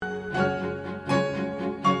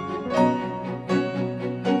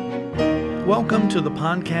Welcome to the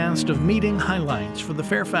podcast of meeting highlights for the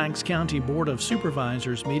Fairfax County Board of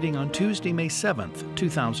Supervisors meeting on Tuesday, May 7th,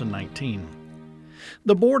 2019.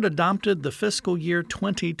 The board adopted the fiscal year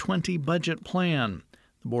 2020 budget plan.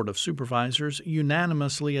 The Board of Supervisors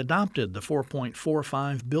unanimously adopted the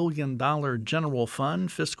 $4.45 billion General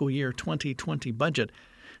Fund fiscal year 2020 budget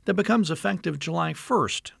that becomes effective July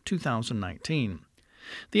 1st, 2019.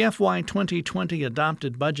 The FY 2020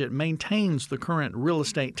 adopted budget maintains the current real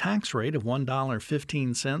estate tax rate of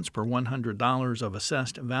 $1.15 per $100 of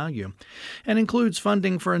assessed value and includes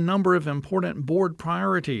funding for a number of important board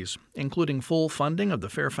priorities, including full funding of the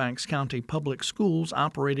Fairfax County Public Schools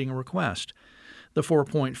operating request. The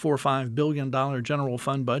 $4.45 billion general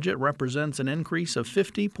fund budget represents an increase of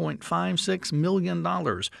 $50.56 million,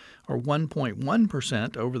 or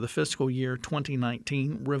 1.1% over the fiscal year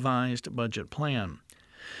 2019 revised budget plan.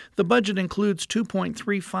 The budget includes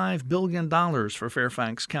 $2.35 billion for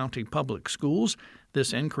Fairfax County Public Schools.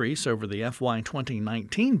 This increase over the FY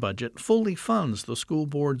 2019 budget fully funds the school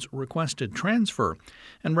board's requested transfer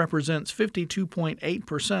and represents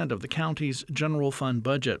 52.8% of the county's general fund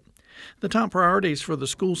budget. The top priorities for the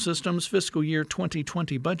school system's fiscal year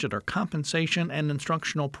 2020 budget are compensation and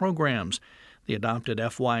instructional programs. The adopted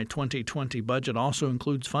FY 2020 budget also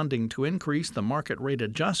includes funding to increase the market rate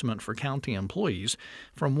adjustment for county employees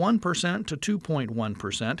from 1% to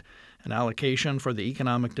 2.1%, an allocation for the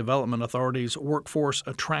Economic Development Authority's Workforce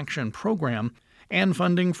Attraction Program, and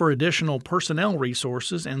funding for additional personnel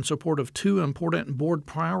resources in support of two important board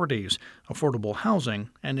priorities: affordable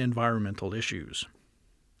housing and environmental issues.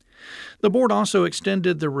 The board also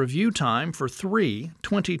extended the review time for three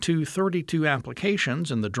 2232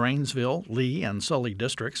 applications in the Drainesville, Lee, and Sully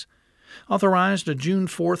districts, authorized a June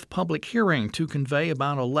 4th public hearing to convey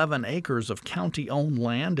about 11 acres of county-owned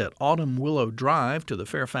land at Autumn Willow Drive to the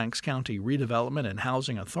Fairfax County Redevelopment and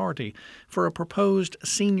Housing Authority for a proposed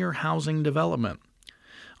senior housing development,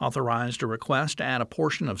 authorized a request to add a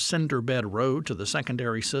portion of Cinderbed Road to the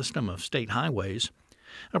secondary system of state highways,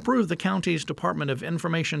 approved the county's Department of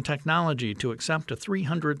Information Technology to accept a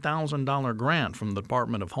 $300,000 grant from the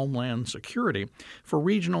Department of Homeland Security for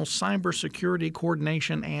regional cybersecurity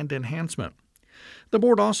coordination and enhancement. The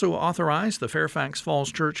board also authorized the Fairfax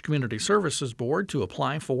Falls Church Community Services Board to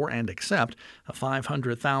apply for and accept a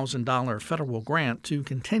 $500,000 federal grant to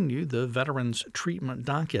continue the Veterans Treatment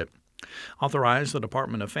Docket, authorized the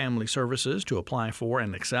Department of Family Services to apply for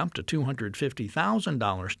and accept a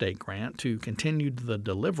 $250,000 state grant to continue the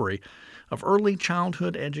delivery of early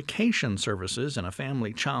childhood education services in a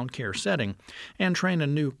family child care setting and train a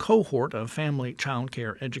new cohort of family child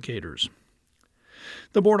care educators.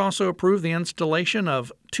 The board also approved the installation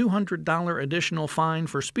of $200 additional fine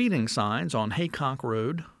for speeding signs on Haycock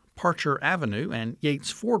Road, Parcher Avenue and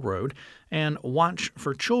Yates Ford Road, and Watch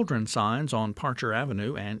for Children signs on Parcher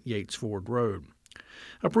Avenue and Yates Ford Road.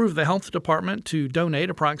 Approved the Health Department to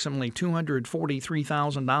donate approximately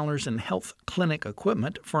 $243,000 in health clinic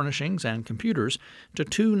equipment, furnishings, and computers to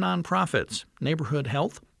two nonprofits, Neighborhood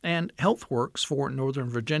Health and HealthWorks for Northern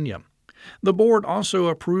Virginia. The board also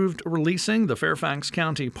approved releasing the Fairfax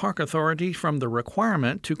County Park Authority from the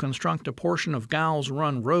requirement to construct a portion of Gowles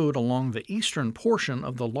Run Road along the eastern portion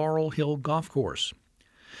of the Laurel Hill Golf Course.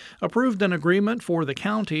 Approved an agreement for the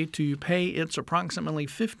county to pay its approximately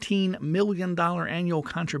 $15 million annual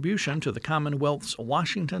contribution to the Commonwealth's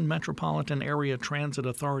Washington Metropolitan Area Transit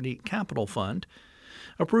Authority Capital Fund.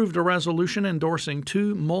 Approved a resolution endorsing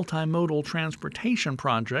two multimodal transportation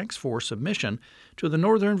projects for submission to the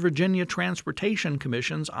Northern Virginia Transportation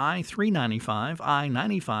Commission's I-395,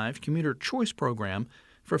 I-95 Commuter Choice Program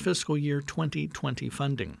for fiscal year 2020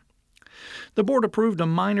 funding. The board approved a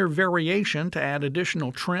minor variation to add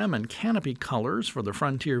additional trim and canopy colors for the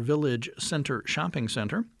Frontier Village Center Shopping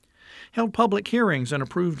Center, held public hearings and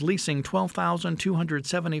approved leasing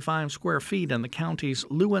 12,275 square feet in the county's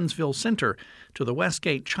Lewinsville Center to the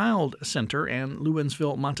Westgate Child Center and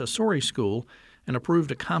Lewinsville Montessori School, and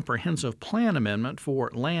approved a comprehensive plan amendment for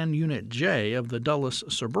Land Unit J of the Dulles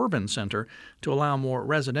Suburban Center to allow more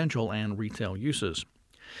residential and retail uses.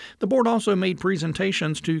 The board also made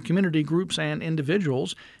presentations to community groups and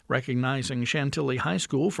individuals, recognizing Chantilly High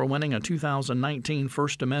School for winning a 2019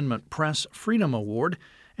 First Amendment Press Freedom Award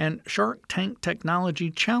and Shark Tank Technology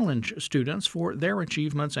Challenge students for their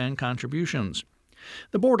achievements and contributions.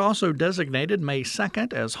 The board also designated May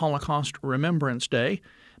 2nd as Holocaust Remembrance Day,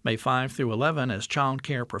 May 5 through 11 as Child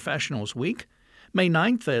Care Professionals Week, May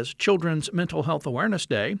 9th as Children's Mental Health Awareness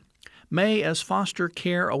Day, May as Foster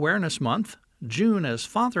Care Awareness Month, June as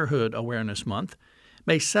Fatherhood Awareness Month,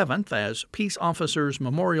 May 7th as Peace Officers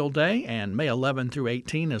Memorial Day, and May 11 through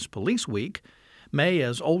 18 as Police Week, May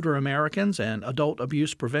as Older Americans and Adult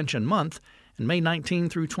Abuse Prevention Month, and May 19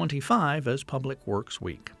 through 25 as Public Works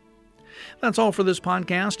Week. That's all for this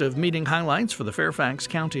podcast of meeting highlights for the Fairfax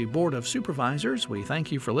County Board of Supervisors. We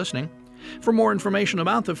thank you for listening. For more information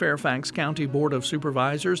about the Fairfax County Board of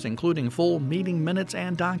Supervisors, including full meeting minutes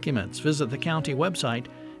and documents, visit the county website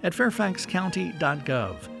at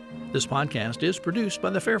fairfaxcounty.gov. This podcast is produced by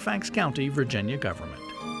the Fairfax County, Virginia government.